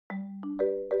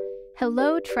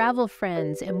Hello, travel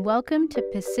friends, and welcome to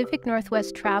Pacific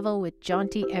Northwest Travel with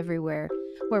Jaunty Everywhere,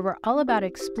 where we're all about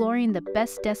exploring the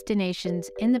best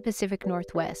destinations in the Pacific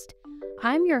Northwest.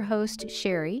 I'm your host,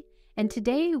 Sherry, and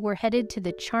today we're headed to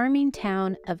the charming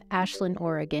town of Ashland,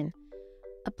 Oregon,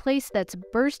 a place that's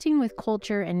bursting with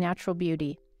culture and natural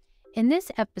beauty. In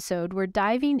this episode, we're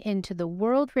diving into the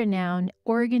world-renowned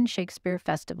Oregon Shakespeare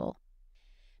Festival.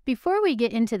 Before we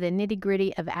get into the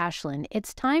nitty-gritty of Ashland,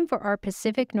 it's time for our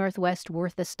Pacific Northwest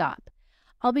Worth a Stop.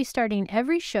 I'll be starting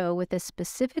every show with a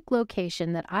specific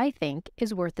location that I think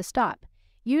is worth a stop.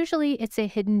 Usually it's a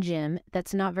hidden gem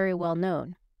that's not very well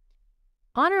known.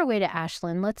 On our way to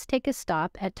Ashland, let's take a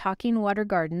stop at Talking Water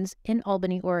Gardens in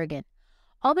Albany, Oregon.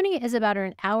 Albany is about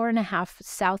an hour and a half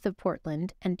south of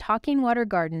Portland, and Talking Water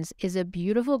Gardens is a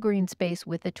beautiful green space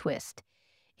with a twist.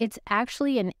 It's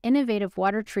actually an innovative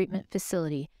water treatment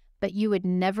facility, but you would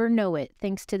never know it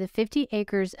thanks to the 50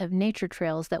 acres of nature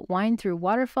trails that wind through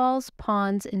waterfalls,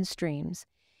 ponds, and streams.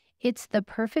 It's the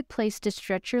perfect place to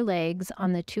stretch your legs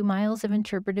on the 2 miles of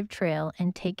interpretive trail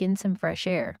and take in some fresh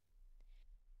air.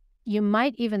 You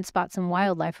might even spot some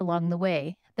wildlife along the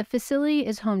way. The facility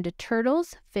is home to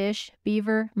turtles, fish,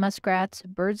 beaver, muskrats,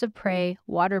 birds of prey,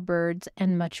 water birds,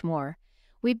 and much more.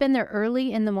 We've been there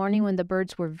early in the morning when the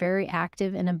birds were very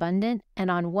active and abundant,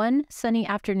 and on one sunny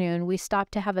afternoon, we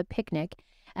stopped to have a picnic,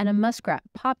 and a muskrat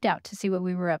popped out to see what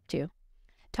we were up to.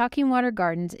 Talking Water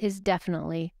Gardens is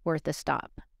definitely worth a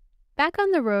stop. Back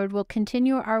on the road, we'll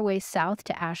continue our way south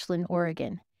to Ashland,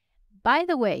 Oregon. By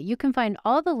the way, you can find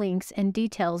all the links and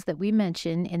details that we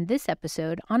mention in this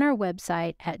episode on our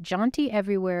website at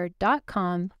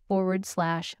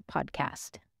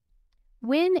jauntyeverywhere.com/podcast.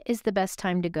 When is the best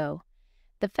time to go?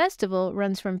 The festival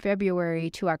runs from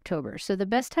February to October, so the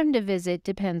best time to visit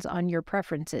depends on your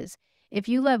preferences. If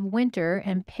you love winter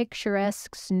and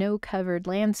picturesque snow-covered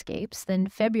landscapes, then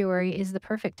February is the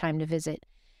perfect time to visit.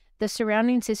 The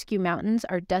surrounding Siskiyou Mountains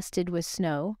are dusted with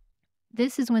snow.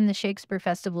 This is when the Shakespeare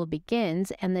Festival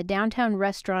begins, and the downtown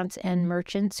restaurants and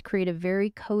merchants create a very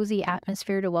cozy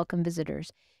atmosphere to welcome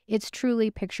visitors. It's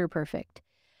truly picture perfect.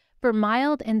 For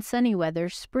mild and sunny weather,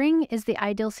 spring is the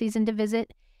ideal season to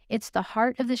visit. It's the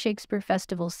heart of the Shakespeare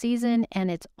Festival season, and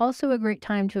it's also a great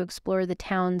time to explore the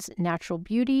town's natural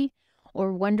beauty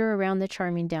or wander around the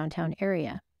charming downtown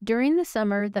area. During the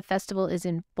summer, the festival is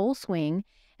in full swing,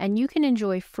 and you can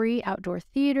enjoy free outdoor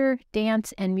theater,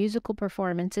 dance, and musical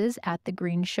performances at the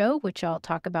Green Show, which I'll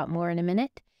talk about more in a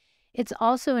minute. It's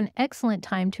also an excellent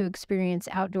time to experience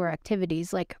outdoor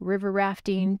activities like river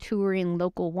rafting, touring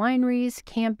local wineries,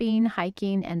 camping,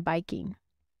 hiking, and biking.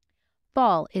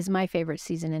 Fall is my favorite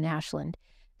season in Ashland.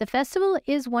 The festival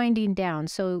is winding down,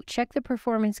 so check the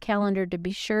performance calendar to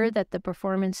be sure that the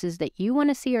performances that you want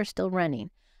to see are still running.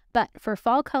 But for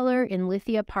fall color in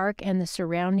Lithia Park and the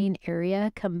surrounding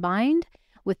area, combined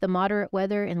with the moderate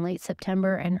weather in late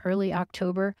September and early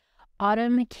October,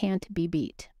 autumn can't be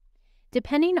beat.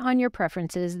 Depending on your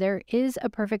preferences, there is a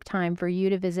perfect time for you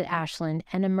to visit Ashland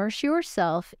and immerse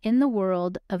yourself in the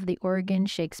world of the Oregon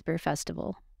Shakespeare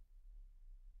Festival.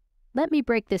 Let me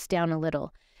break this down a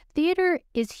little. Theater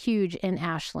is huge in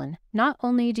Ashland. Not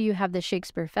only do you have the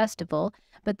Shakespeare Festival,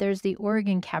 but there's the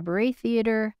Oregon Cabaret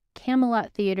Theatre,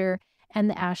 Camelot Theatre, and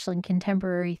the Ashland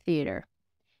Contemporary Theatre.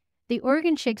 The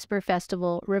Oregon Shakespeare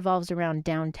Festival revolves around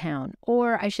downtown,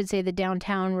 or I should say the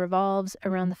downtown revolves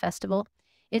around the festival.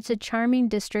 It's a charming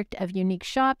district of unique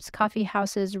shops, coffee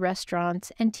houses, restaurants,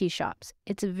 and tea shops.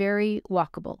 It's very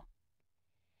walkable.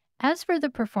 As for the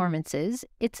performances,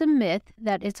 it's a myth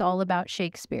that it's all about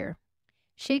Shakespeare.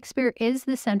 Shakespeare is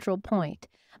the central point,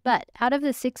 but out of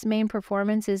the 6 main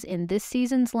performances in this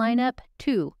season's lineup,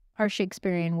 2 are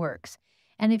Shakespearean works.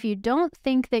 And if you don't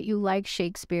think that you like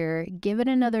Shakespeare, give it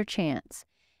another chance.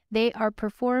 They are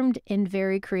performed in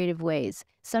very creative ways,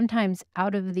 sometimes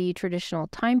out of the traditional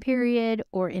time period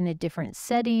or in a different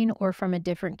setting or from a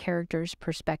different character's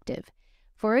perspective.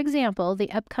 For example,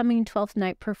 the upcoming 12th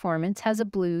Night performance has a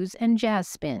blues and jazz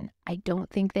spin. I don't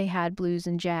think they had blues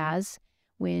and jazz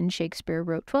when Shakespeare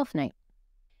wrote 12th Night.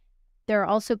 There are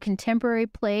also contemporary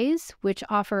plays, which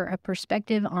offer a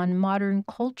perspective on modern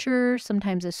culture,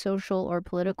 sometimes a social or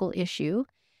political issue.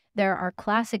 There are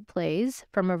classic plays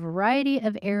from a variety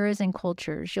of eras and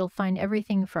cultures. You'll find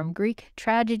everything from Greek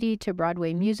tragedy to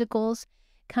Broadway musicals.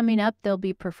 Coming up, they'll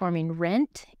be performing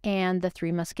Rent and The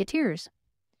Three Musketeers.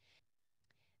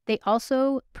 They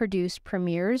also produce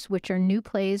premieres, which are new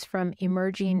plays from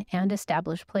emerging and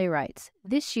established playwrights.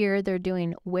 This year, they're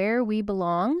doing Where We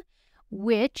Belong,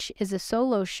 which is a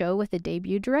solo show with a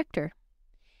debut director.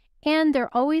 And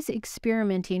they're always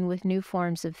experimenting with new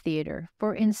forms of theater.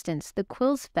 For instance, the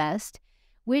Quills Fest,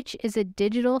 which is a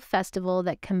digital festival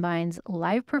that combines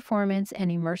live performance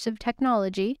and immersive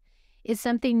technology, is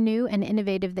something new and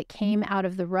innovative that came out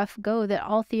of the rough go that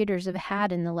all theaters have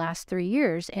had in the last 3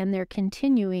 years, and they're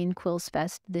continuing Quills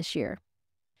Fest this year.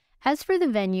 As for the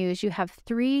venues, you have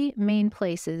 3 main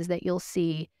places that you'll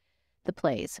see the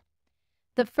plays.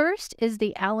 The first is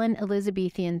the Allen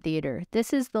Elizabethan Theatre.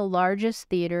 This is the largest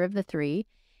theater of the 3.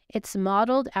 It's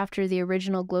modeled after the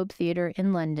original Globe Theatre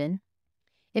in London.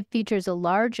 It features a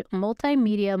large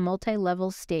multimedia,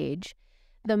 multi-level stage.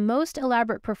 The most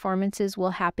elaborate performances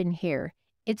will happen here.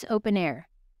 It's open air.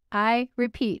 I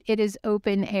repeat, it is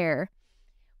open air.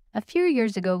 A few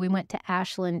years ago, we went to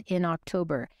Ashland in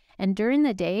October, and during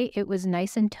the day, it was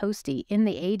nice and toasty in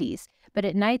the 80s, but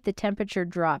at night, the temperature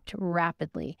dropped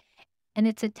rapidly. And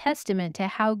it's a testament to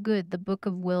how good the Book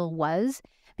of Will was,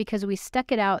 because we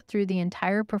stuck it out through the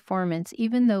entire performance,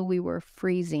 even though we were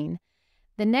freezing.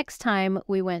 The next time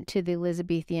we went to the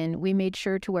Elizabethan, we made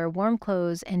sure to wear warm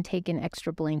clothes and take an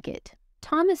extra blanket.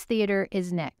 Thomas Theatre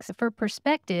is next. For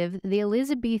perspective, the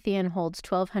Elizabethan holds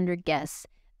 1,200 guests.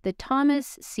 The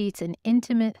Thomas seats an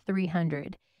intimate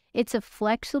 300. It's a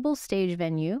flexible stage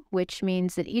venue, which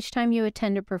means that each time you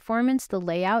attend a performance, the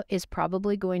layout is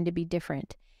probably going to be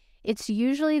different. It's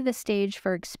usually the stage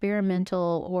for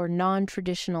experimental or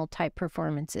non-traditional type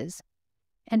performances.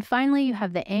 And finally, you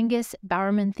have the Angus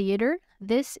Bowmer Theatre.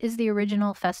 This is the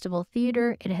original festival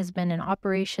theater. It has been in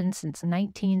operation since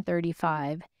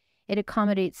 1935. It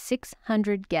accommodates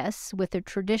 600 guests with a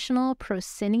traditional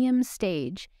proscenium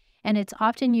stage, and it's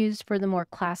often used for the more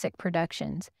classic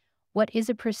productions. What is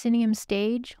a proscenium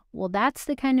stage? Well, that's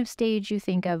the kind of stage you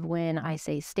think of when I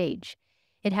say stage.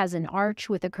 It has an arch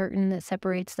with a curtain that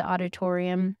separates the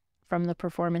auditorium from the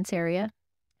performance area.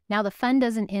 Now, the fun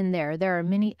doesn't end there. There are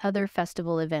many other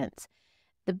festival events,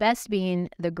 the best being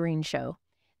the Green Show.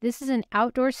 This is an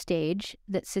outdoor stage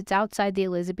that sits outside the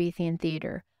Elizabethan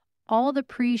Theatre. All the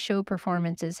pre-show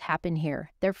performances happen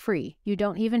here. They're free. You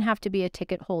don't even have to be a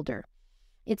ticket holder.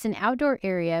 It's an outdoor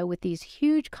area with these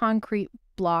huge concrete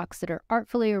blocks that are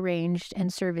artfully arranged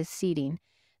and serve as seating.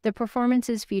 The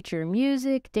performances feature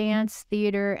music, dance,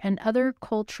 theater, and other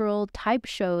cultural type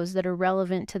shows that are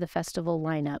relevant to the festival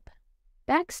lineup.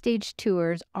 Backstage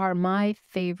tours are my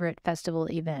favorite festival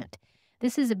event.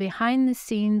 This is a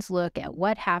behind-the-scenes look at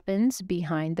what happens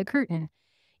behind the curtain.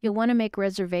 You'll want to make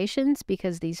reservations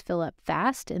because these fill up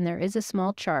fast and there is a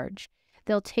small charge.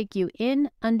 They'll take you in,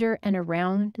 under, and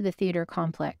around the theater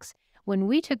complex. When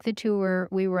we took the tour,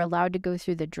 we were allowed to go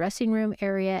through the dressing room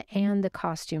area and the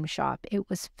costume shop. It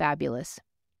was fabulous.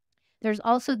 There's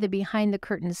also the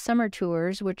behind-the-curtain summer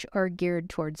tours, which are geared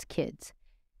towards kids.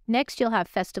 Next, you'll have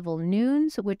Festival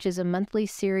Noons, which is a monthly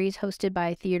series hosted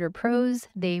by theater pros.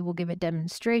 They will give a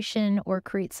demonstration or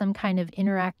create some kind of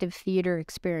interactive theater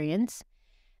experience.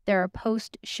 There are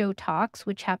post-show talks,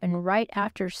 which happen right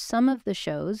after some of the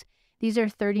shows. These are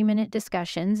 30-minute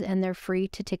discussions, and they're free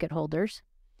to ticket holders.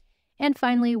 And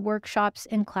finally, workshops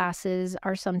and classes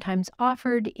are sometimes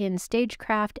offered in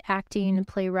stagecraft, acting,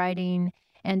 playwriting,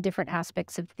 and different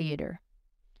aspects of theater.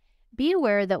 Be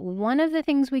aware that one of the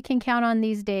things we can count on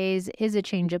these days is a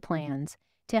change of plans.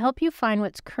 To help you find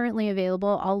what's currently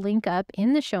available, I'll link up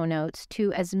in the show notes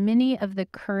to as many of the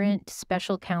current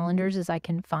special calendars as I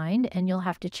can find, and you'll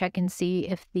have to check and see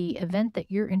if the event that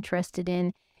you're interested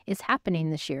in is happening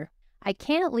this year. I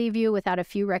can't leave you without a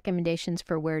few recommendations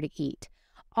for where to eat.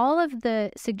 All of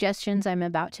the suggestions I'm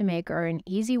about to make are an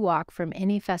easy walk from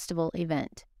any festival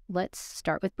event. Let's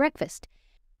start with breakfast.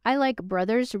 I like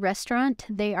Brothers Restaurant.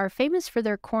 They are famous for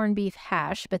their corned beef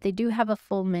hash, but they do have a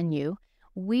full menu.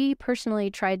 We personally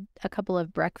tried a couple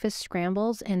of breakfast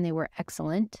scrambles, and they were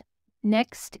excellent.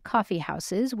 Next, coffee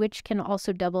houses, which can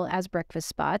also double as breakfast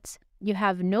spots. You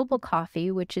have Noble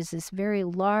Coffee, which is this very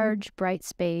large, bright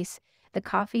space. The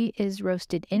coffee is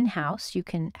roasted in-house. You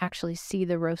can actually see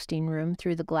the roasting room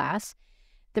through the glass.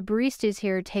 The baristas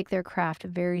here take their craft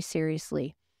very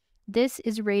seriously. This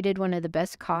is rated one of the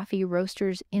best coffee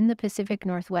roasters in the Pacific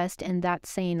Northwest, and that's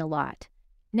saying a lot.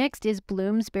 Next is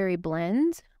Bloomsbury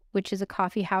Blends, which is a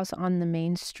coffee house on the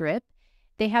main strip.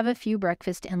 They have a few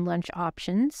breakfast and lunch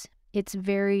options. It's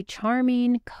very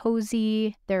charming,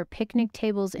 cozy. There are picnic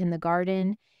tables in the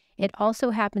garden. It also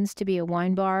happens to be a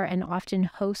wine bar and often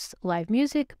hosts live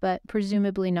music, but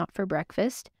presumably not for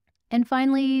breakfast. And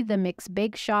finally, the Mixed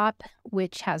Bake Shop,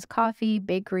 which has coffee,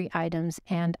 bakery items,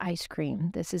 and ice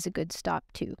cream. This is a good stop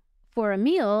too. For a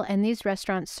meal, and these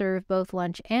restaurants serve both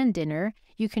lunch and dinner,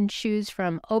 you can choose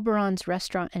from Oberon's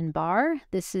Restaurant and Bar.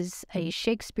 This is a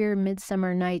Shakespeare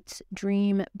Midsummer Night's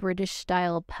Dream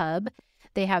British-style pub.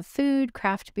 They have food,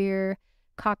 craft beer,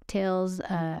 cocktails,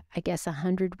 I guess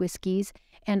 100 whiskeys,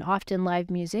 and often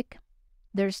live music.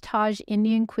 There's Taj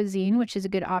Indian cuisine, which is a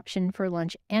good option for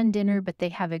lunch and dinner, but they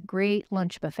have a great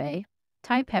lunch buffet.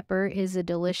 Thai Pepper is a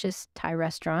delicious Thai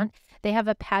restaurant. They have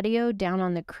a patio down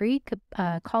on the creek.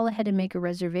 Call ahead and make a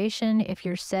reservation if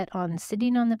you're set on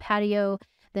sitting on the patio.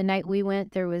 The night we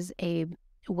went, there was a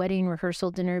wedding rehearsal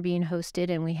dinner being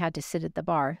hosted, and we had to sit at the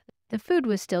bar. The food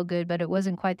was still good, but it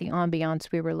wasn't quite the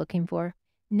ambiance we were looking for.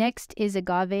 Next is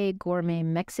Agave Gourmet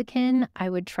Mexican. I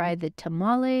would try the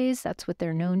tamales. That's what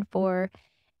they're known for.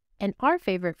 And our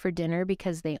favorite for dinner,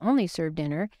 because they only serve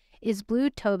dinner, is Blue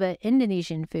Toba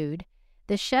Indonesian food.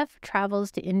 The chef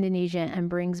travels to Indonesia and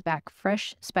brings back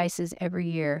fresh spices every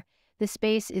year. The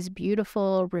space is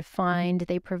beautiful, refined.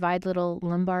 They provide little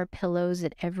lumbar pillows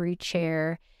at every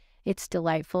chair. It's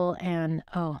delightful, and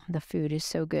the food is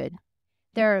so good.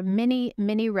 There are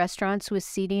many restaurants with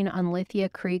seating on Lithia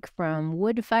Creek, from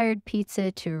wood-fired pizza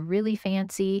to really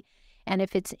fancy. And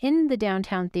if it's in the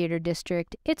downtown theater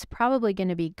district, it's probably going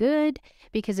to be good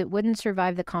because it wouldn't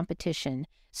survive the competition.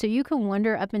 So you can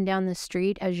wander up and down the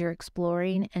street as you're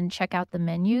exploring and check out the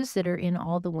menus that are in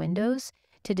all the windows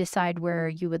to decide where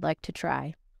you would like to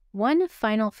try. One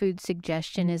final food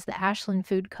suggestion is the Ashland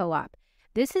Food Co-op.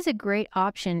 This is a great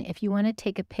option if you want to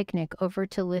take a picnic over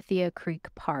to Lithia Creek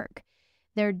Park.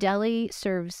 Their deli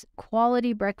serves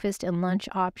quality breakfast and lunch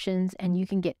options, and you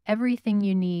can get everything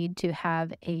you need to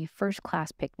have a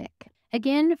first-class picnic.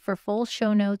 Again, for full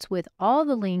show notes with all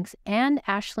the links and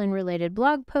Ashland-related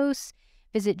blog posts,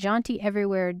 visit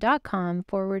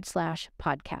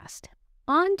jauntyeverywhere.com/podcast.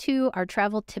 On to our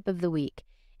travel tip of the week,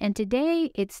 and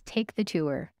today it's Take the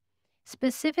Tour,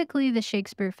 specifically the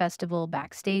Shakespeare Festival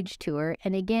backstage tour,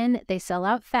 and again, they sell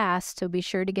out fast, so be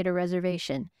sure to get a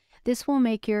reservation. This will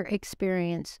make your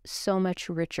experience so much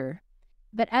richer.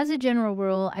 But as a general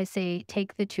rule, I say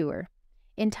take the tour.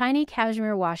 In tiny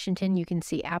Kashmir, Washington, you can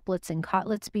see applets and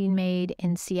cotlets being made.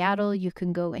 In Seattle, you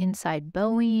can go inside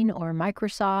Boeing or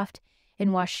Microsoft. In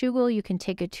Washougal, you can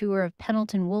take a tour of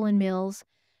Pendleton Woolen Mills.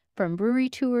 From brewery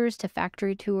tours to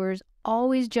factory tours,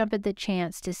 always jump at the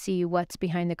chance to see what's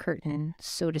behind the curtain,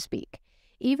 so to speak,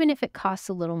 even if it costs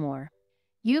a little more.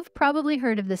 You've probably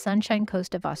heard of the Sunshine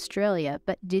Coast of Australia,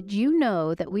 but did you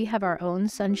know that we have our own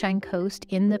Sunshine Coast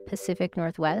in the Pacific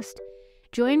Northwest?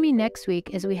 Join me next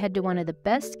week as we head to one of the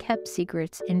best-kept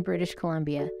secrets in British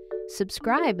Columbia.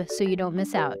 Subscribe so you don't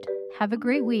miss out. Have a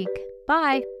great week.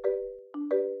 Bye!